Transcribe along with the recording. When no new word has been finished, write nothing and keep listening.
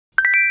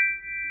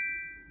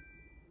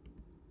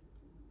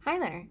Hi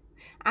there!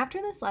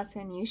 After this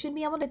lesson, you should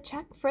be able to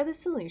check for the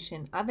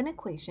solution of an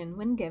equation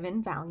when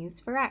given values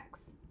for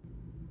x.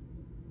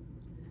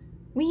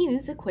 We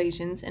use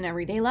equations in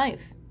everyday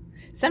life,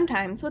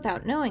 sometimes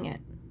without knowing it.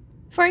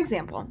 For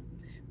example,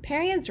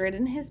 Perry has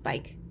ridden his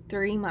bike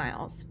 3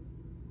 miles.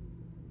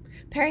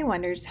 Perry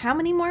wonders how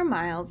many more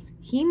miles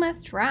he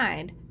must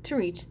ride to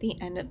reach the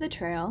end of the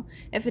trail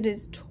if it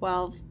is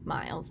 12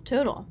 miles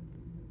total.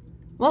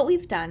 What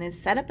we've done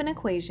is set up an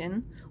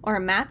equation or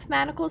a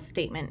mathematical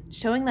statement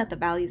showing that the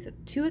values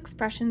of two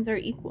expressions are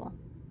equal.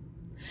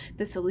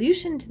 The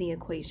solution to the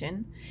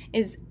equation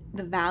is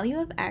the value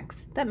of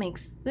x that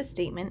makes the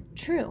statement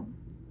true.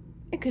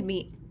 It could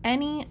be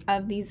any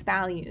of these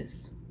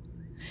values.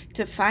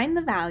 To find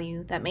the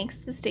value that makes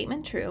the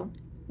statement true,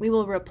 we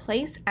will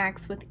replace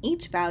x with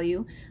each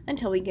value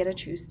until we get a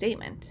true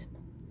statement.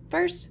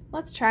 First,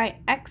 let's try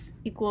x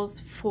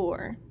equals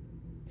 4.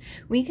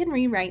 We can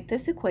rewrite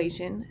this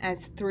equation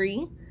as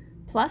 3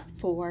 plus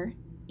 4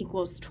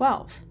 equals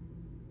 12.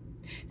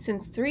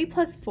 Since 3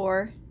 plus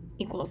 4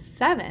 equals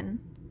 7,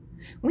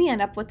 we end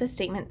up with the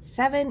statement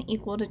 7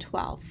 equal to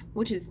 12,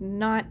 which is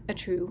not a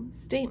true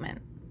statement.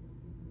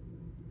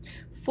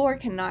 4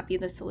 cannot be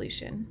the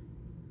solution.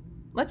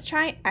 Let's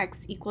try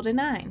x equal to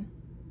 9.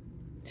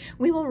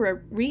 We will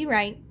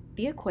rewrite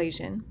the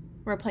equation,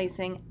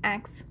 replacing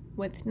x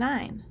with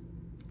 9.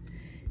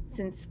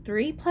 Since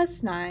 3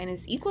 plus 9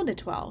 is equal to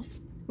 12,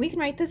 we can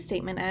write this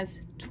statement as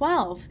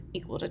 12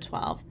 equal to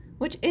 12,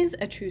 which is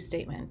a true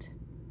statement.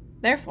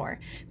 Therefore,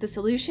 the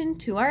solution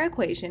to our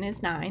equation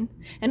is 9,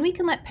 and we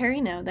can let Perry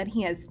know that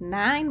he has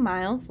 9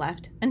 miles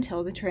left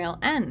until the trail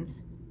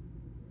ends.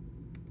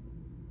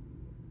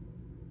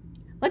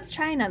 Let's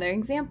try another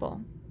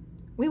example.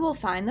 We will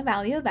find the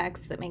value of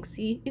x that makes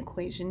the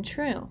equation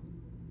true.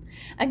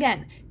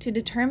 Again, to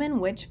determine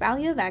which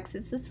value of x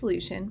is the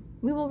solution,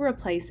 we will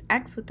replace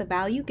x with the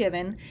value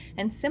given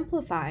and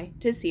simplify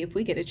to see if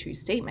we get a true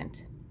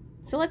statement.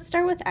 So let's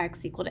start with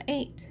x equal to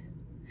 8.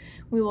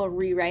 We will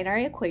rewrite our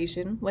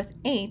equation with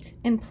 8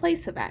 in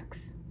place of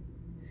x.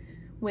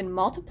 When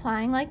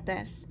multiplying like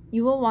this,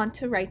 you will want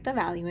to write the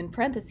value in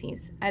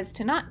parentheses as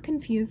to not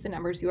confuse the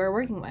numbers you are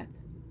working with.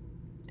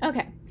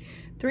 Okay,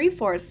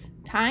 3/4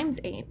 times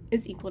 8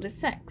 is equal to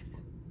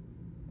 6.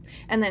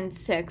 And then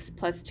 6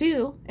 plus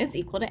 2 is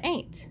equal to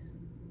 8.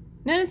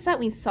 Notice that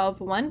we solve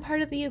one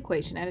part of the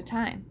equation at a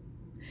time,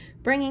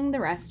 bringing the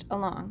rest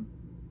along.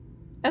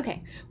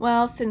 Okay,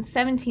 well, since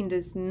 17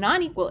 does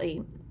not equal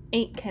 8,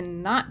 8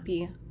 cannot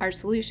be our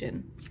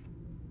solution.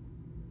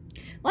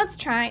 Let's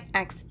try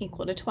x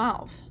equal to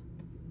 12.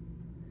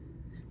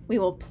 We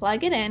will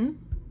plug it in.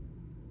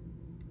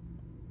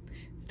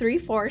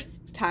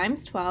 3/4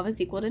 times 12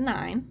 is equal to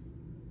 9,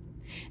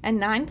 and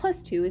 9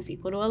 plus 2 is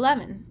equal to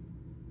 11.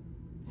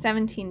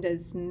 17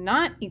 does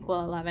not equal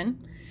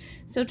 11,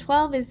 so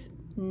 12 is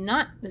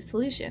not the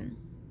solution.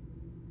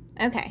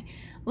 Okay,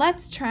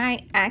 let's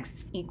try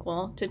x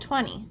equal to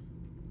 20.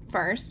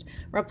 First,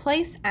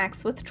 replace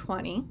x with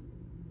 20.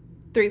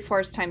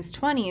 3/4 times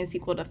 20 is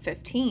equal to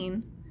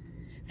 15.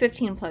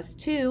 15 plus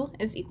 2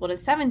 is equal to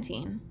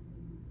 17.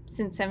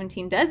 Since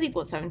 17 does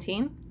equal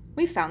 17,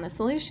 we found the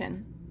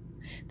solution.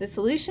 The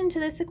solution to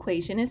this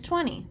equation is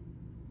 20.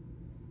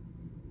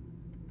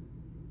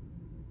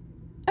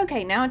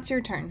 Okay, now it's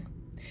your turn.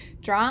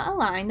 Draw a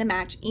line to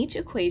match each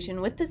equation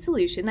with the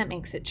solution that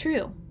makes it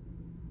true.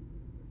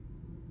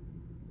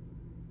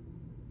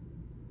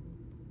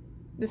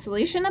 The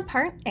solution of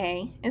part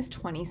A is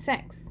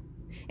 26.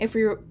 If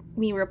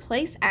we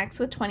replace x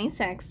with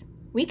 26,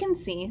 we can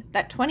see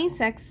that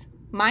 26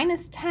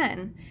 minus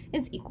 10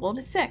 is equal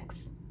to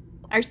 6.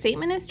 Our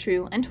statement is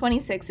true and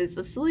 26 is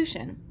the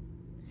solution.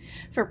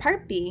 For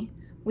part B,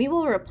 we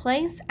will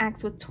replace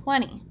x with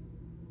 20.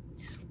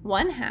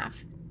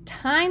 1/2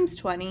 times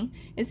 20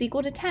 is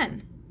equal to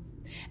 10,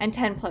 and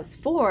 10 plus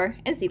 4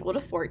 is equal to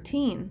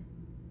 14.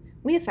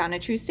 We have found a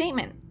true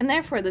statement, and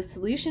therefore the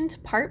solution to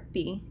part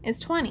B is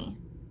 20.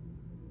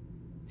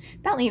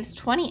 That leaves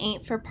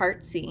 28 for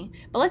part C,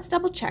 but let's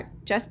double check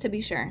just to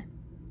be sure.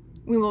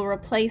 We will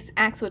replace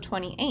x with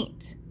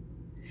 28.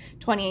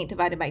 28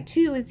 divided by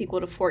 2 is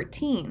equal to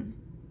 14.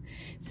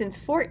 Since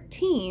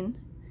 14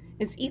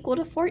 is equal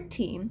to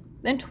 14,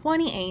 then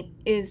 28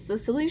 is the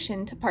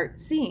solution to part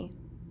C.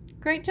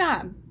 Great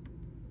job!